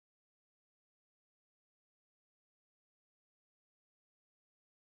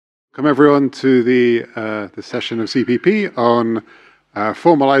Welcome everyone to the session of CPP on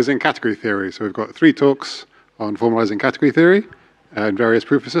formalizing category theory. So we've got 3 talks on formalizing category theory and various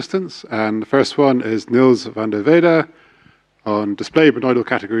proof assistants. And the first one is Niels van der Weide on display monoidal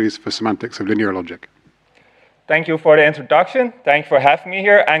categories for semantics of linear logic. Thank you for the introduction. Thanks for having me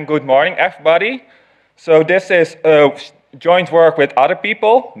here, and good morning, everybody. So this is joint work with other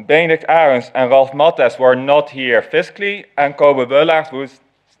people, Benedikt Ahrens and Matthes, who are not here physically, and Wullaert, who's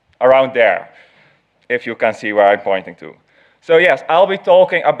around there, if you can see where I'm pointing to. So yes, I'll be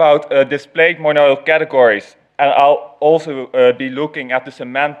talking about displayed monoidal categories, and I'll also be looking at the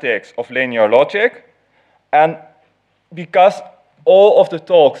semantics of linear logic. And because all of the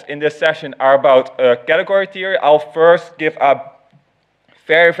talks in this session are about category theory, I'll first give a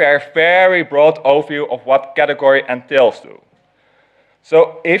very broad overview of what category entails to.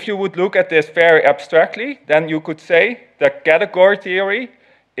 So if you would look at this very abstractly, then you could say that category theory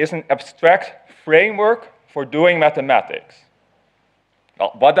is an abstract framework for doing mathematics.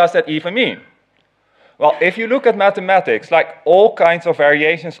 Well, what does that even mean? Well, if you look at mathematics, like all kinds of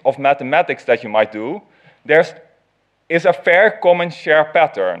variations of mathematics that you might do, there is a very common shared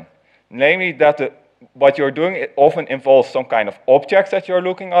pattern. Namely that what you're doing, it often involves some kind of objects that you're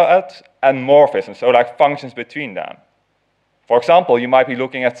looking at and morphisms, so like functions between them. For example, you might be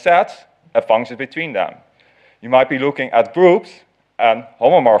looking at sets and functions between them. You might be looking at groups and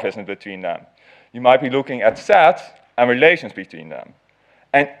homomorphisms between them. You might be looking at sets and relations between them.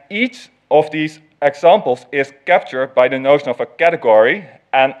 And each of these examples is captured by the notion of a category,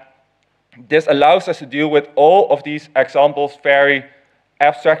 and this allows us to deal with all of these examples very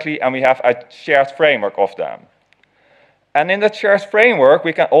abstractly, and we have a shared framework of them. And in that shared framework,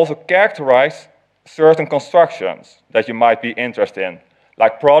 we can also characterize certain constructions that you might be interested in,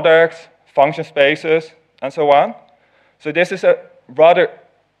 like products, function spaces, and so on. So this is a rather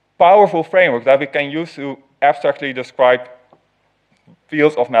powerful framework that we can use to abstractly describe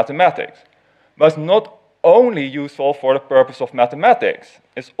fields of mathematics. But it's not only useful for the purpose of mathematics.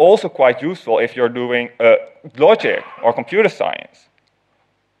 It's also quite useful if you're doing logic or computer science.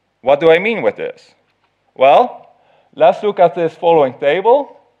 What do I mean with this? Well, let's look at this following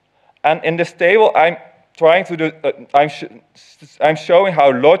table. And in this table, I'm showing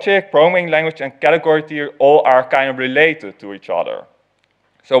how logic, programming language, and category theory all are kind of related to each other.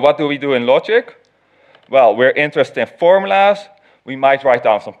 So what do we do in logic? Well, we're interested in formulas. We might write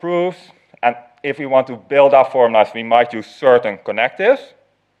down some proofs. And if we want to build up formulas, we might use certain connectives.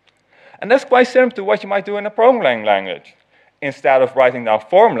 And that's quite similar to what you might do in a programming language. Instead of writing down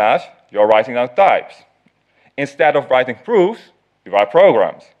formulas, you're writing down types. Instead of writing proofs, you write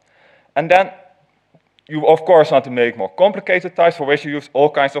programs. And then you, of course, want to make more complicated types, for which you use all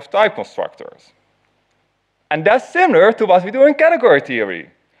kinds of type constructors. And that's similar to what we do in category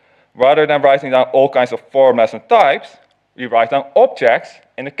theory. Rather than writing down all kinds of formulas and types, we write down objects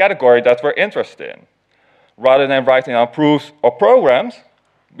in the category that we're interested in. Rather than writing down proofs or programs,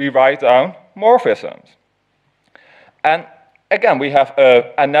 we write down morphisms. And again, we have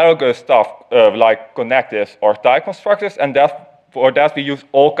analogous stuff like connectives or type constructors, and for that we use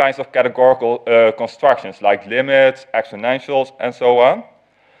all kinds of categorical constructions like limits, exponentials, and so on.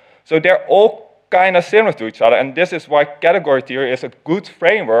 So they're all kind of similar to each other, and this is why category theory is a good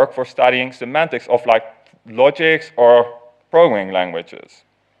framework for studying semantics of like logics or programming languages.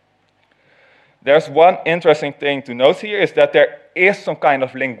 There's one interesting thing to note here is that there is some kind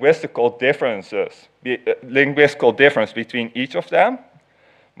of linguistical difference between each of them.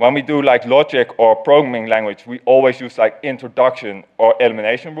 When we do like logic or programming language, we always use like introduction or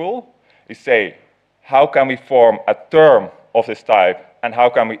elimination rule. We say, how can we form a term of this type and how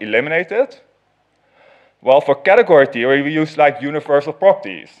can we eliminate it? Well, for category theory, we use like universal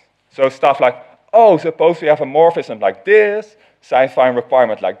properties. So stuff like, oh, suppose we have a morphism like this, satisfying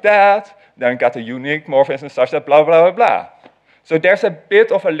requirement like that, then get a unique morphism such that blah, blah, blah, blah. So there's a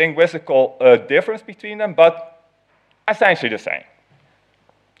bit of a linguistical difference between them, but essentially the same.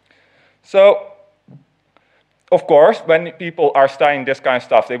 So, of course, when people are studying this kind of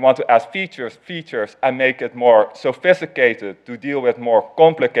stuff, they want to add features, and make it more sophisticated to deal with more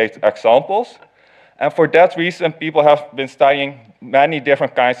complicated examples. And for that reason, people have been studying many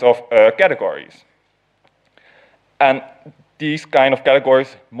different kinds of categories. And these kind of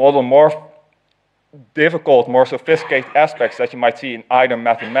categories model more difficult, more sophisticated aspects that you might see in either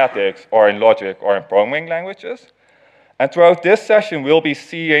mathematics or in logic or in programming languages. And throughout this session, we'll be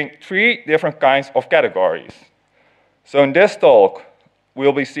seeing 3 different kinds of categories. So in this talk,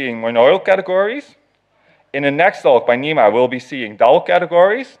 we'll be seeing monoidal categories. In the next talk by Nima, we'll be seeing double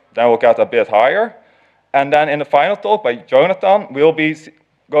categories. Then we'll get a bit higher. And then in the final talk by Jonathan, we'll be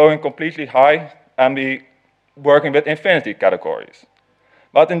going completely high and be working with infinity categories.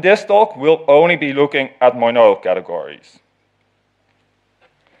 But in this talk, we'll only be looking at monoidal categories.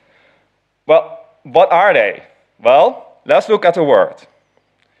 Well, what are they? Well, let's look at the word.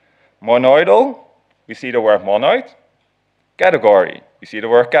 Monoidal, we see the word monoid. Category, we see the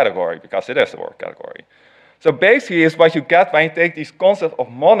word category, because it is the word category. So basically, it's what you get when you take these concepts of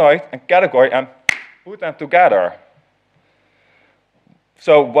monoid and category and put them together.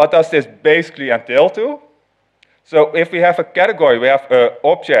 So what does this basically entail to? So if we have a category, we have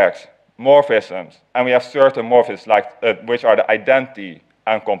objects, morphisms, and we have certain morphisms, like, which are the identity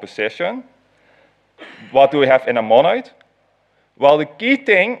and composition. What do we have in a monoid? Well, the key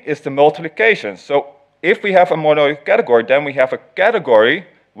thing is the multiplication. So if we have a monoid category, then we have a category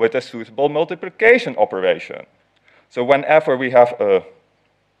with a suitable multiplication operation. So whenever we have a...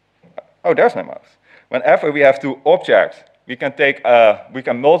 Oh, there's my mouse. Whenever we have two objects, we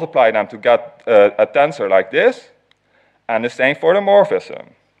can multiply them to get a tensor like this, and the same for the morphism.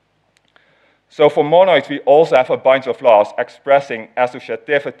 So for monoids, we also have a bunch of laws expressing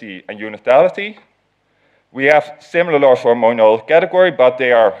associativity and unitality. We have similar laws for monoidal category, but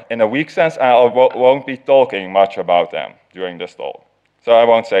they are in a weak sense, and I won't be talking much about them during this talk. So I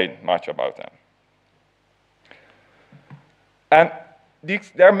won't say much about them. And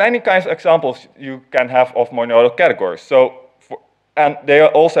there are many kinds of examples you can have of monoidal categories. And they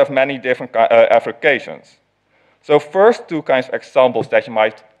also have many different applications. So first two kinds of examples that you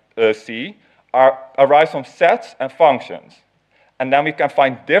might see arise from sets and functions. And then we can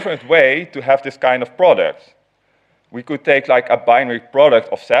find different ways to have this kind of product. We could take like a binary product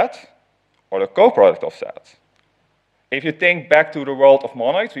of sets or the co-product of sets. If you think back to the world of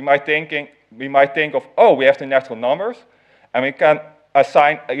monoids, we might think of, oh, we have the natural numbers, and you can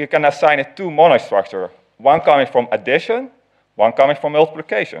assign it to monoid structure. One coming from addition, one coming from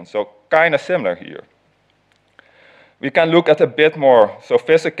multiplication. So kind of similar here. We can look at a bit more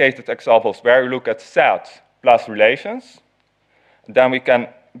sophisticated examples where we look at sets plus relations. Then we can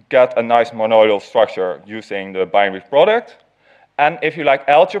get a nice monoidal structure using the binary product. And if you like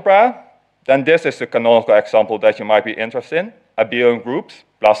algebra, then this is the canonical example that you might be interested in, abelian groups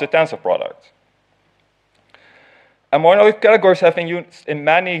plus a tensor product. And monoidal categories have been used in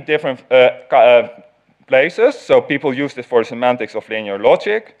many different places. So people use it for the semantics of linear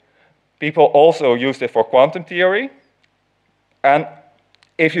logic. People also use it for quantum theory. And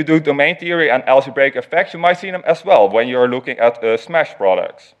if you do domain theory and algebraic effects, you might see them as well when you're looking at smash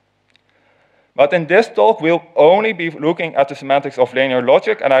products. But in this talk, we'll only be looking at the semantics of linear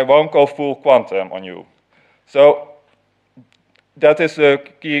logic, and I won't go full quantum on you. So that is the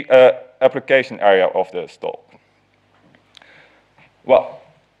key application area of this talk. Well,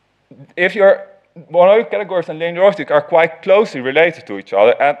 if your monoid categories and linear logic are quite closely related to each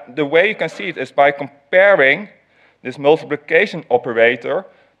other, and the way you can see it is by comparing this multiplication operator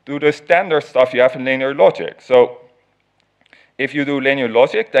to the standard stuff you have in linear logic. So if you do linear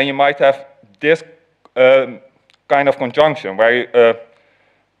logic, then you might have this kind of conjunction, where you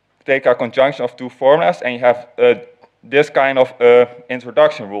take a conjunction of two formulas, and you have this kind of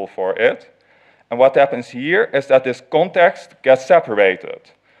introduction rule for it. And what happens here is that this context gets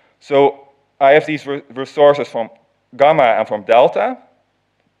separated. So I have these resources from gamma and from delta.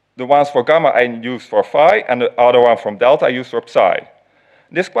 The ones for gamma I use for phi, and the other one from delta I use for psi.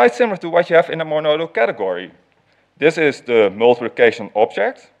 This is quite similar to what you have in a monoidal category. This is the multiplication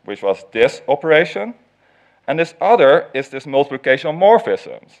object, which was this operation. And this other is this multiplication of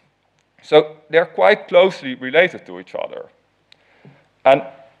morphisms. So they're quite closely related to each other. And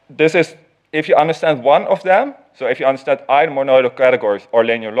this is, if you understand one of them, so if you understand either monoidal categories or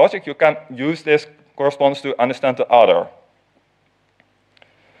linear logic, you can use this correspondence to understand the other.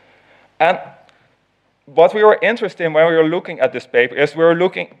 And what we were interested in when we were looking at this paper is we were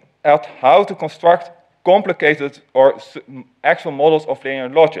looking at how to construct complicated or actual models of linear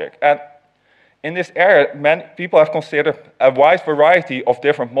logic. And in this area, many people have considered a wide variety of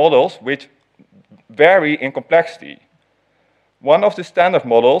different models which vary in complexity. One of the standard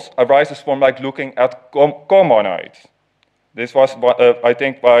models arises from like looking at comonoids. This was, I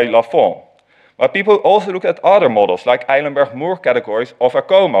think, by Lafont. But people also look at other models, like Eilenberg-Moore categories of a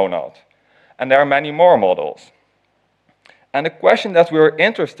comonad. And there are many more models. And the question that we were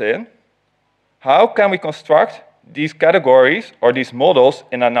interested in, how can we construct these categories or these models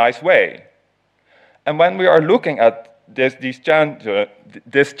in a nice way? And when we are looking at this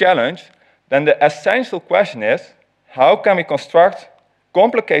challenge, then the essential question is, how can we construct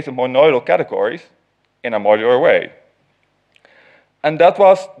complicated monoidal categories in a modular way? And that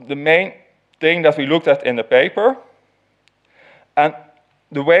was the main thing that we looked at in the paper. And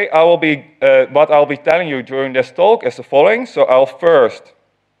the way I will be, what I'll be telling you during this talk is the following. So I'll first,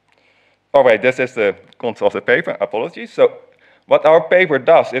 oh wait, this is the content of the paper, apologies. So what our paper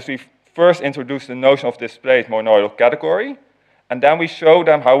does is we first introduce the notion of displayed monoidal category, and then we show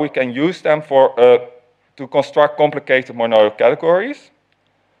them how we can use them for, to construct complicated monoidal categories.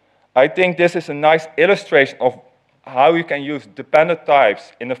 I think this is a nice illustration of how you can use dependent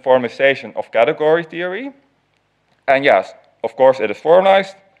types in the formalization of category theory. And yes, of course, it is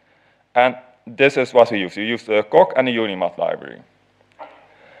formalized, and this is what we use. We use the COC and the UniMath library.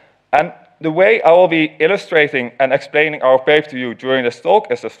 And the way I will be illustrating and explaining our paper to you during this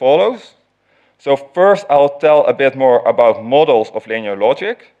talk is as follows. So first, I'll tell a bit more about models of linear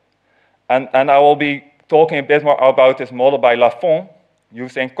logic, and I will be talking a bit more about this model by Lafont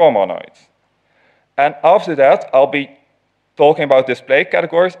using comonoids. And after that, I'll be talking about displayed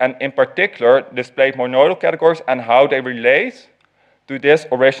categories, and in particular, displayed monoidal categories and how they relate to this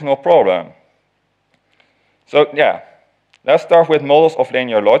original problem. So yeah, let's start with models of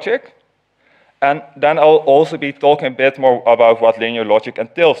linear logic. And then I'll also be talking a bit more about what linear logic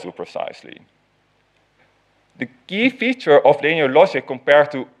entails to precisely. The key feature of linear logic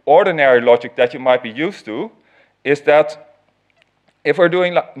compared to ordinary logic that you might be used to is that if we're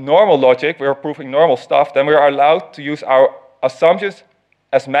doing normal logic, we're proving normal stuff, then we're allowed to use our assumptions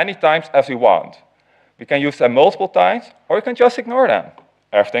as many times as we want. We can use them multiple times, or we can just ignore them.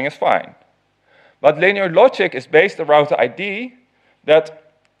 Everything is fine. But linear logic is based around the idea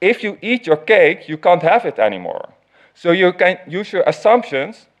that if you eat your cake, you can't have it anymore. So you can use your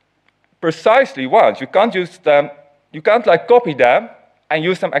assumptions precisely once. You can't use them, you can't like copy them and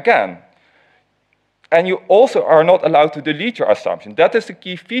use them again. And you also are not allowed to delete your assumption. That is the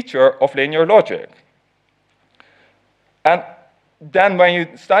key feature of linear logic. And then when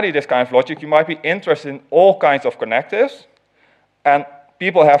you study this kind of logic, you might be interested in all kinds of connectives. And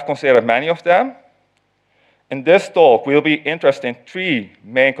people have considered many of them. In this talk, we'll be interested in three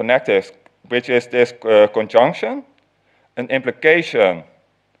main connectives, which is this conjunction, an implication,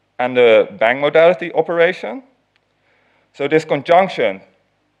 and the bang modality operation. So this conjunction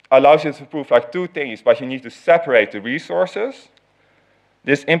allows you to prove like two things, but you need to separate the resources.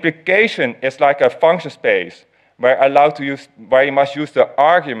 This implication is like a function space where you must use the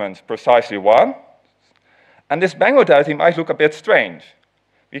arguments precisely one. And this bang modality might look a bit strange,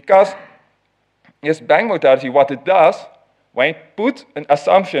 because this bang modality, what it does, when you put an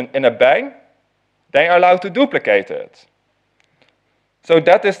assumption in a bang, they are allowed to duplicate it. So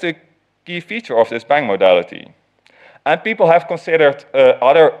that is the key feature of this bang modality. And people have considered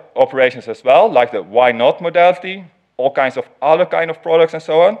other operations as well, like the why not modality, all kinds of other kind of products and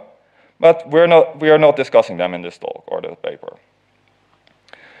so on. But we are not discussing them in this talk or the paper.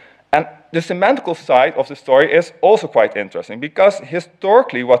 And the semantical side of the story is also quite interesting, because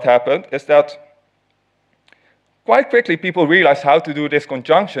historically what happened is that quite quickly people realized how to do this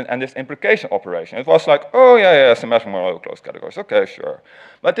conjunction and this implication operation. It was like, oh yeah, symmetric monoidal closed categories, okay, sure.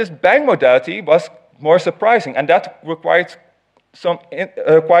 But this bang modality was more surprising, and that required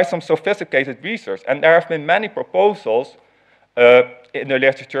quite some sophisticated research. And there have been many proposals in the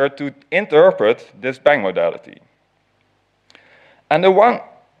literature to interpret this bang modality. And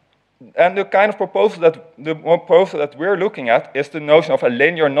the kind of proposal that we're looking at is the notion of a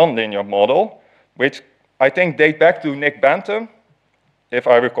linear nonlinear model, which I think date back to Nick Bantam, if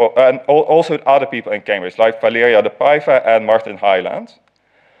I recall, and also other people in Cambridge, like Valeria de Paiva and Martin Hyland.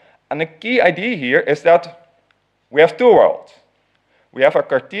 And the key idea here is that we have two worlds. We have a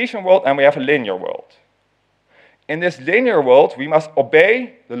Cartesian world and we have a linear world. In this linear world, we must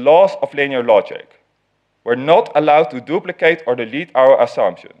obey the laws of linear logic. We're not allowed to duplicate or delete our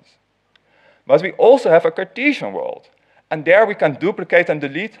assumptions. But we also have a Cartesian world, and there we can duplicate and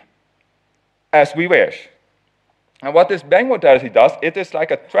delete as we wish. And what this bang modality does, it is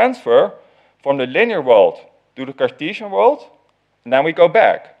like a transfer from the linear world to the Cartesian world, and then we go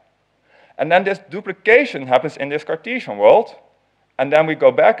back. And then this duplication happens in this Cartesian world, and then we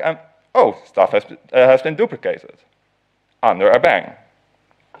go back and, oh, stuff has been duplicated under a bang.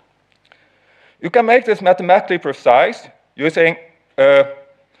 You can make this mathematically precise using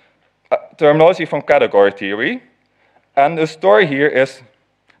terminology from category theory. And the story here is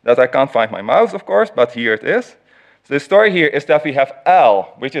that I can't find my mouse, of course, but here it is. So the story here is that we have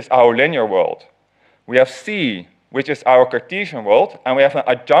L, which is our linear world. We have C, which is our Cartesian world, and we have an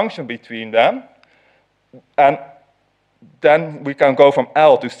adjunction between them. And then we can go from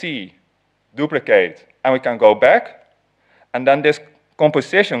L to C, duplicate, and we can go back. And then this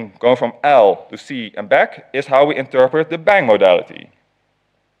composition going from L to C and back is how we interpret the bang modality.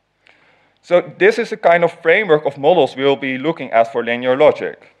 So this is the kind of framework of models we'll be looking at for linear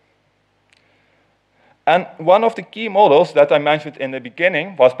logic. And one of the key models that I mentioned in the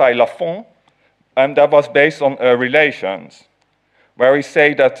beginning was by Lafont, and that was based on relations, where we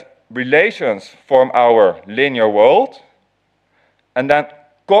say that relations form our linear world, and then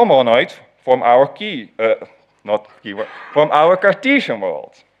comonoids form our from our Cartesian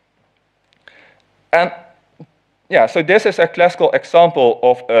world. And yeah, so this is a classical example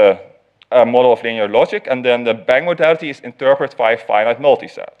of a model of linear logic, and then the Bang modality is interpreted by finite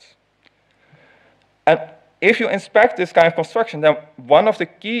multisets. And if you inspect this kind of construction, then one of the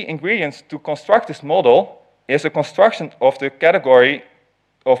key ingredients to construct this model is a construction of the category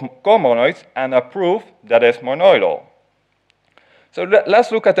of comonoids and a proof that is monoidal. So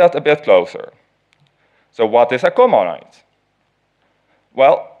let's look at that a bit closer. So what is a comonoid?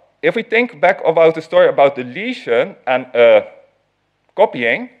 Well, if we think back about the story about deletion and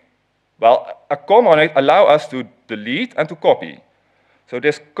copying, well, a comonoid allows us to delete and to copy. So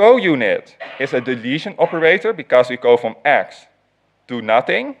this co-unit is a deletion operator because we go from X to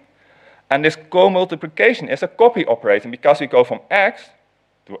nothing. And this co-multiplication is a copy operator because we go from X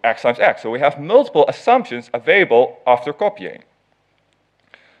to X times X. So we have multiple assumptions available after copying.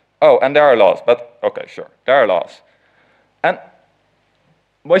 Oh, and there are laws, but okay, sure, there are laws. And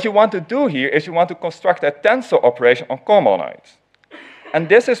what you want to do here is you want to construct a tensor operation on comonoids. And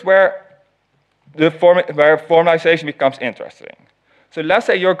this is where formalization becomes interesting. So let's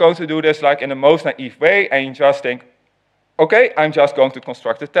say you're going to do this like in the most naive way, and you just think, okay, I'm just going to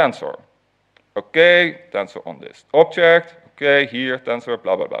construct a tensor. Okay, tensor on this object. Okay, here, tensor,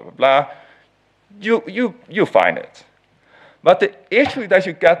 blah, blah, blah, blah, blah. You find it. But the issue that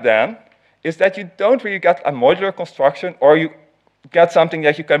you get then is that you don't really get a modular construction, or you get something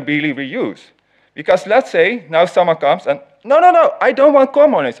that you can really reuse. Because let's say now someone comes and, no, I don't want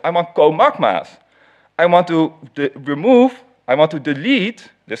comonoids, I want co-magmas. I want to I want to delete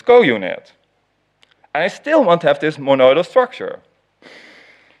this co-unit. And I still want to have this monoidal structure.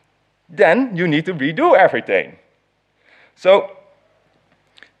 Then you need to redo everything. So,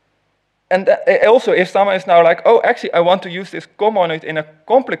 and also if someone is now like, oh, actually I want to use this comonoid in a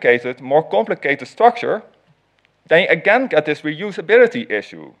complicated, more complicated structure, then you again get this reusability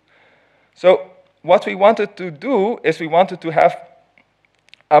issue. So what we wanted to do is we wanted to have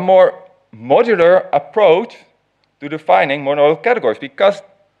a more modular approach to defining monoidal categories, because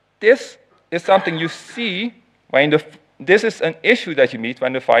this is something you see when this is an issue that you meet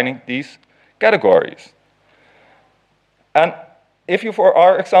when defining these categories. And if you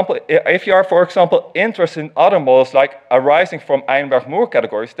are, for example, interested in other models like arising from Eilenberg-Moore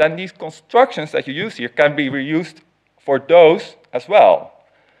categories, then these constructions that you use here can be reused for those as well.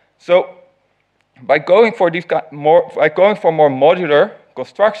 So by going for more modular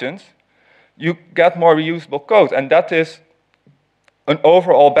constructions, you get more reusable code, and that is an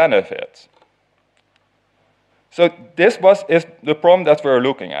overall benefit. So this is the problem that we're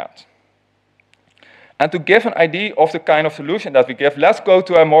looking at. And to give an idea of the kind of solution that we give, let's go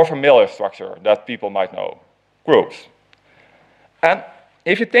to a more familiar structure that people might know, groups. And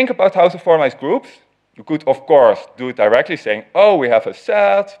if you think about how to formalize groups, you could, of course, do it directly, saying, oh, we have a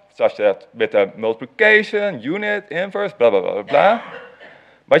set, such that with a multiplication, unit, inverse, blah, blah, blah, blah, blah.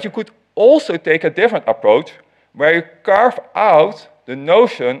 But you could also take a different approach, where you carve out the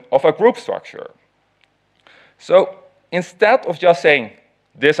notion of a group structure. So instead of just saying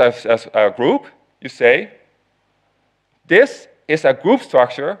this as a group, you say, this is a group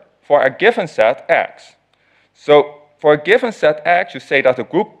structure for a given set X. So for a given set X, you say that the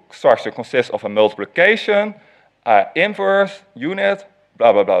group structure consists of a multiplication, inverse, unit,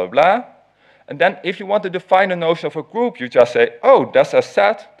 blah, blah, blah, blah, blah. And then if you want to define the notion of a group, you just say, oh, that's a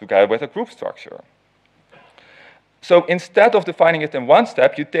set together with a group structure. So instead of defining it in one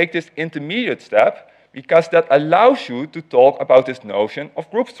step, you take this intermediate step, because that allows you to talk about this notion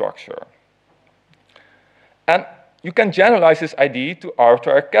of group structure. And you can generalize this idea to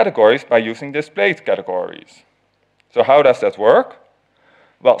arbitrary categories by using displayed categories. So how does that work?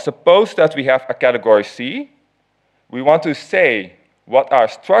 Well, suppose that we have a category C. We want to say what are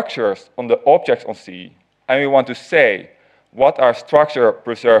structures on the objects on C, and we want to say what are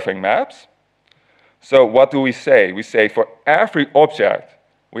structure-preserving maps. So what do we say? We say for every object,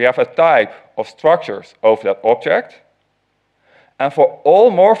 we have a type of structures over that object. And for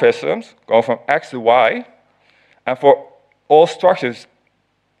all morphisms, going from X to Y, and for all structures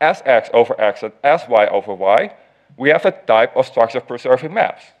Sx over X and Sy over Y, we have a type of structure-preserving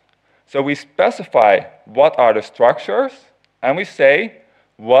maps. So we specify what are the structures, and we say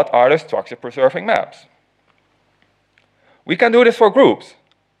what are the structure-preserving maps. We can do this for groups.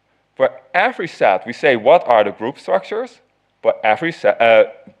 For every set, we say what are the group structures. For every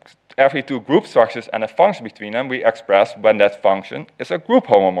two group structures and a function between them, we express when that function is a group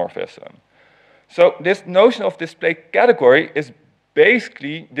homomorphism. So this notion of display category is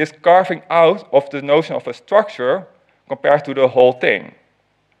basically this carving out of the notion of a structure compared to the whole thing.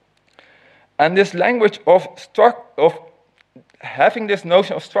 And this language of having this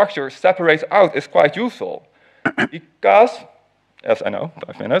notion of structure separated out is quite useful. Because, yes, I know,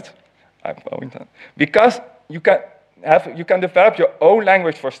 5 minutes. I'm going to. Because you can develop your own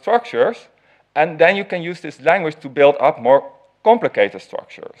language for structures, and then you can use this language to build up more complicated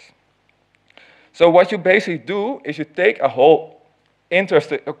structures. So what you basically do is you take a whole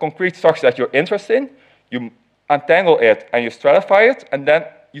a concrete structure that you're interested in, you untangle it and you stratify it, and then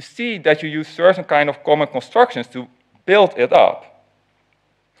you see that you use certain kind of common constructions to build it up.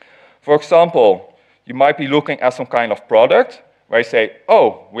 For example, you might be looking at some kind of product where you say,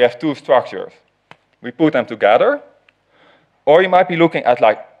 oh, we have two structures. We put them together. Or you might be looking at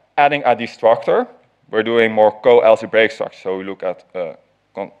like adding a destructor. We're doing more co-algebraic structures, so we look at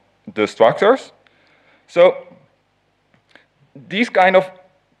the structures. So these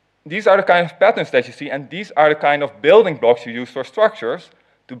are the kind of patterns that you see, and these are the kind of building blocks you use for structures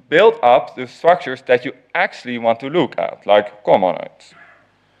to build up the structures that you actually want to look at, like monoids.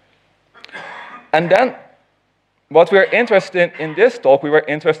 And then, what we're interested in this talk, we were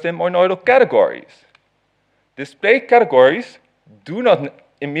interested in monoidal categories. Display categories do not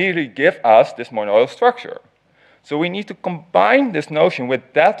immediately give us this monoidal structure. So we need to combine this notion with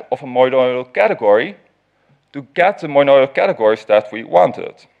that of a monoidal category to get the monoidal categories that we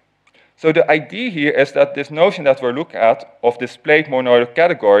wanted. So the idea here is that this notion that we're looking at of displayed monoidal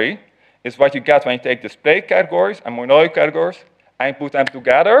category is what you get when you take displayed categories and monoidal categories and put them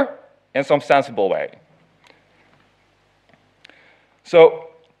together in some sensible way. So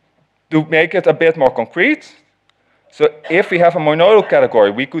to make it a bit more concrete, so if we have a monoidal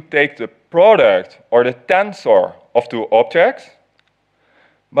category, we could take the product or the tensor of two objects.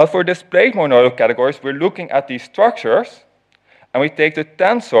 But for displayed monoidal categories, we're looking at these structures, and we take the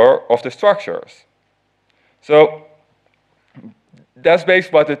tensor of the structures. So that's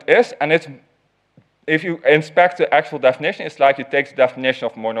basically what it is, and it's, if you inspect the actual definition, it's like you take the definition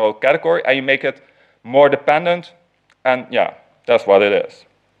of monoidal category and you make it more dependent, and yeah, that's what it is.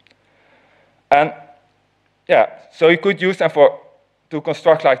 And yeah, so you could use them to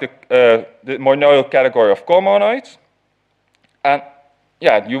construct like the monoidal category of comonoids. And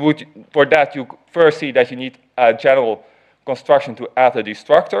yeah, for that, you first see that you need a general construction to add a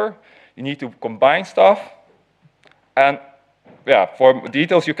destructor. You need to combine stuff. And yeah, for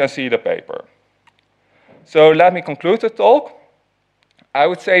details, you can see the paper. So let me conclude the talk. I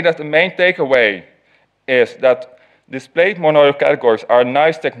would say that the main takeaway is that displayed monoidal categories are a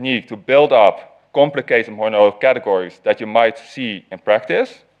nice technique to build up complicated monoidal categories that you might see in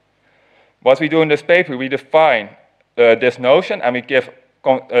practice. What we do in this paper, we define this notion and we give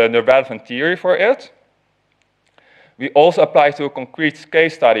the relevant theory for it. We also apply to a concrete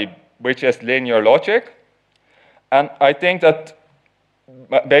case study, which is linear logic. And I think that,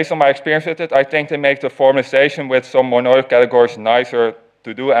 based on my experience with it, I think they make the formalization with some monoidal categories nicer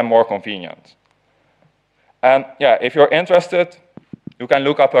to do and more convenient. And yeah, if you're interested, you can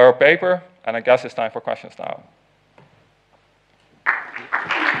look up our paper, and I guess it's time for questions now.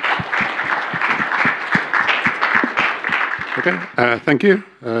 Okay, thank you.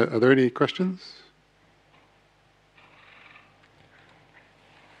 Are there any questions?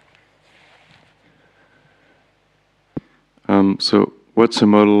 So what's a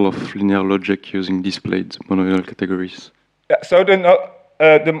model of linear logic using displayed monoidal categories? Yeah, so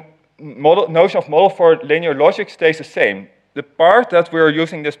the notion of model for linear logic stays the same. The part that we're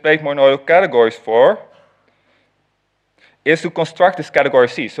using displayed monoidal categories for is to construct this category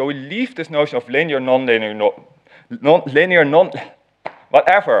C. So we leave this notion of linear,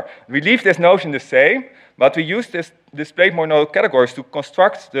 whatever. We leave this notion the same, but we use this displayed monoidal categories to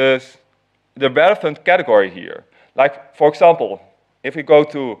construct the relevant category here. Like, for example, if we go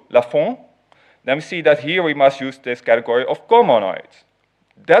to Lafont, then we see that here we must use this category of comonoids.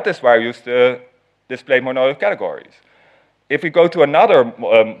 That is why we use the displayed monoidal categories. If we go to another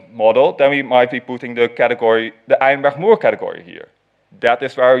model, then we might be putting the category, the Eilenberg-Moore category here. That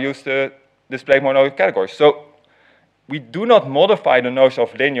is where we use the displayed monoidal categories. So we do not modify the notion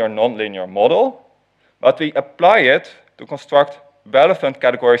of linear, non-linear model, but we apply it to construct relevant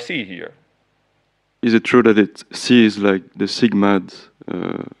category C here. Is it true that C is like the sigmad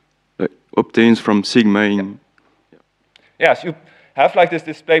like obtains from sigma in? Yes, you have like this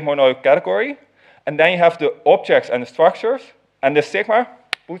displayed monoidal category, and then you have the objects and the structures, and the sigma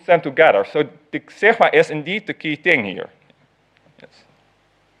puts them together. So the sigma is indeed the key thing here. Yes.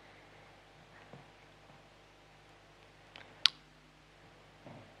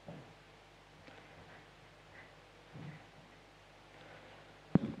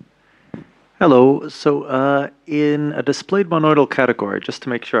 Hello. So in a displayed monoidal category, just to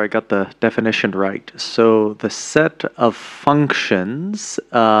make sure I got the definition right, so the set of functions,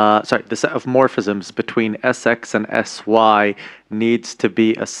 the set of morphisms between Sx and Sy needs to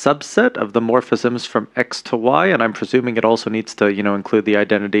be a subset of the morphisms from X to Y, and I'm presuming it also needs to, include the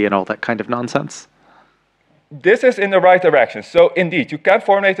identity and all that kind of nonsense? This is in the right direction. So indeed, you can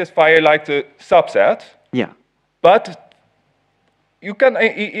formulate this via like the subset. Yeah. But you can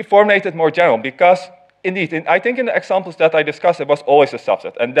formulate it more general because, indeed, I think in the examples that I discussed, it was always a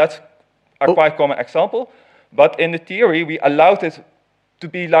subset, and that's a quite common example. But in the theory, we allowed it to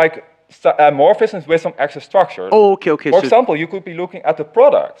be like morphisms with some extra structure. Oh, okay. For example, you could be looking at the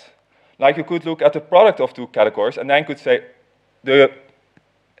product. Like you could look at the product of two categories, and then you could say the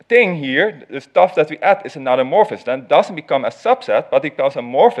thing here, the stuff that we add, is another morphism. Then it doesn't become a subset, but it becomes a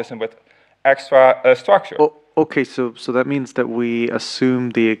morphism with extra structure. Oh. Okay, so that means that we assume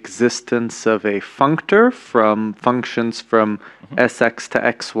the existence of a functor from functions from Sx to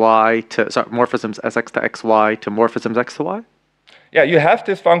Xy to, morphisms Sx to Xy to morphisms X to Y? Yeah, you have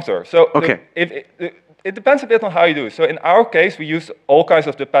this functor. So okay. It depends a bit on how you do it. So in our case, we use all kinds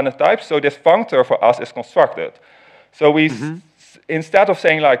of dependent types. So this functor for us is constructed. So we, instead of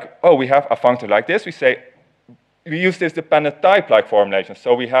saying like, oh, we have a functor like this, we say, we use this dependent type-like formulation.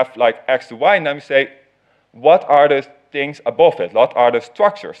 So we have like X to Y, and then we say, what are the things above it? What are the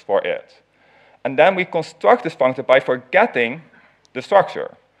structures for it? And then we construct this functor by forgetting the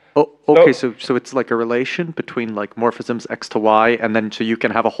structure. Oh, okay, so it's like a relation between like morphisms X to Y, and then so you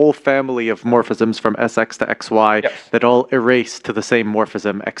can have a whole family of morphisms from Sx to Xy that all erase to the same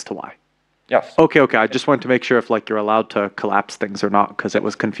morphism X to Y. Yes. Okay. I just wanted to make sure if like you're allowed to collapse things or not, because it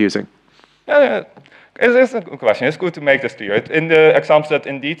was confusing. Yeah. It's a good question. It's good to make this clear. In the examples that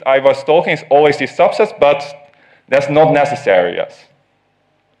indeed I was talking, it's always these subsets, but that's not necessary, yes.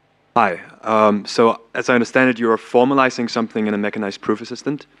 Hi. So as I understand it, you are formalizing something in a mechanized proof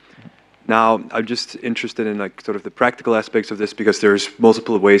assistant. Now, I'm just interested in like sort of the practical aspects of this because there's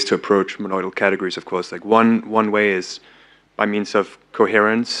multiple ways to approach monoidal categories, of course. Like one way is by means of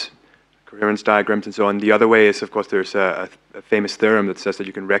coherence diagrams and so on. The other way is, of course, there's a famous theorem that says that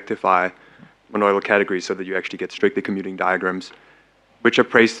you can rectify monoidal categories so that you actually get strictly commuting diagrams. Which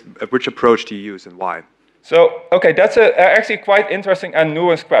approach do you use and why? So, okay, that's actually quite interesting and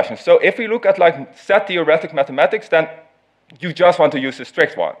nuanced question. So if we look at like set theoretic mathematics, then you just want to use the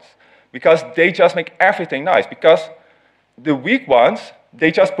strict ones because they just make everything nice. Because the weak ones, they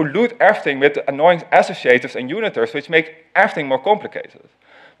just pollute everything with annoying associatives and uniters, which make everything more complicated.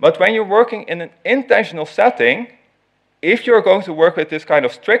 But when you're working in an intentional setting, if you're going to work with this kind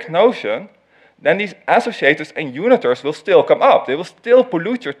of strict notion, then these associators and uniters will still come up. They will still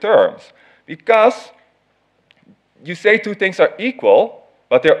pollute your terms because you say two things are equal,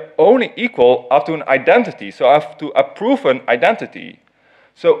 but they're only equal up to an identity, so up to a proven identity.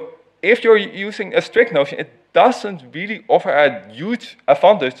 So if you're using a strict notion, it doesn't really offer a huge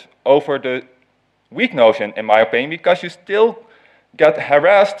advantage over the weak notion, in my opinion, because you still get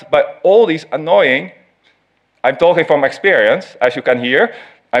harassed by all these annoying, I'm talking from experience, as you can hear,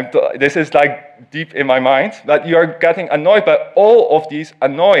 this is like deep in my mind, but you're getting annoyed by all of these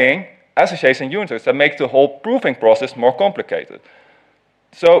annoying associates and uniters that make the whole proving process more complicated.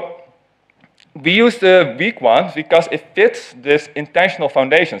 So we use the weak ones because it fits this intentional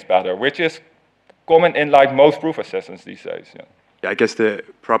foundations better, which is common in like most proof assistants these days. Yeah, I guess the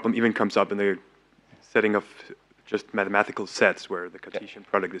problem even comes up in the setting of just mathematical sets where the Cartesian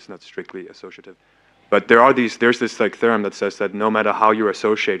product is not strictly associative. But there's this like theorem that says that no matter how you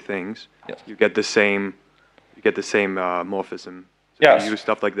associate things, you get the same morphism. So you use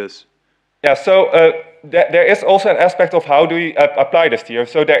stuff like this. Yeah, so there is also an aspect of how do you apply this theorem.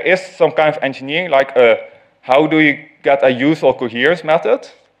 So there is some kind of engineering, like how do you get a useful coherence method?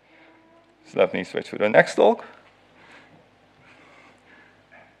 So let me switch to the next talk.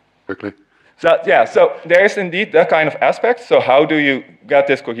 Quickly. So so there is indeed that kind of aspect. So how do you get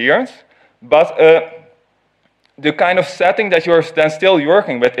this coherence? But the kind of setting that you're then still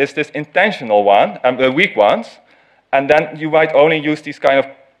working with is this intentional one, the weak ones, and then you might only use these kind of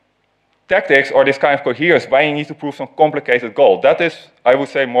tactics or this kind of coherence when you need to prove some complicated goal. That is, I would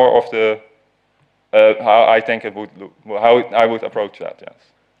say, more of the how I think it would look, how I would approach that. Yes.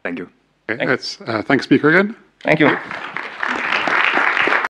 Thank you. Okay, let's thank speaker again. Thank you.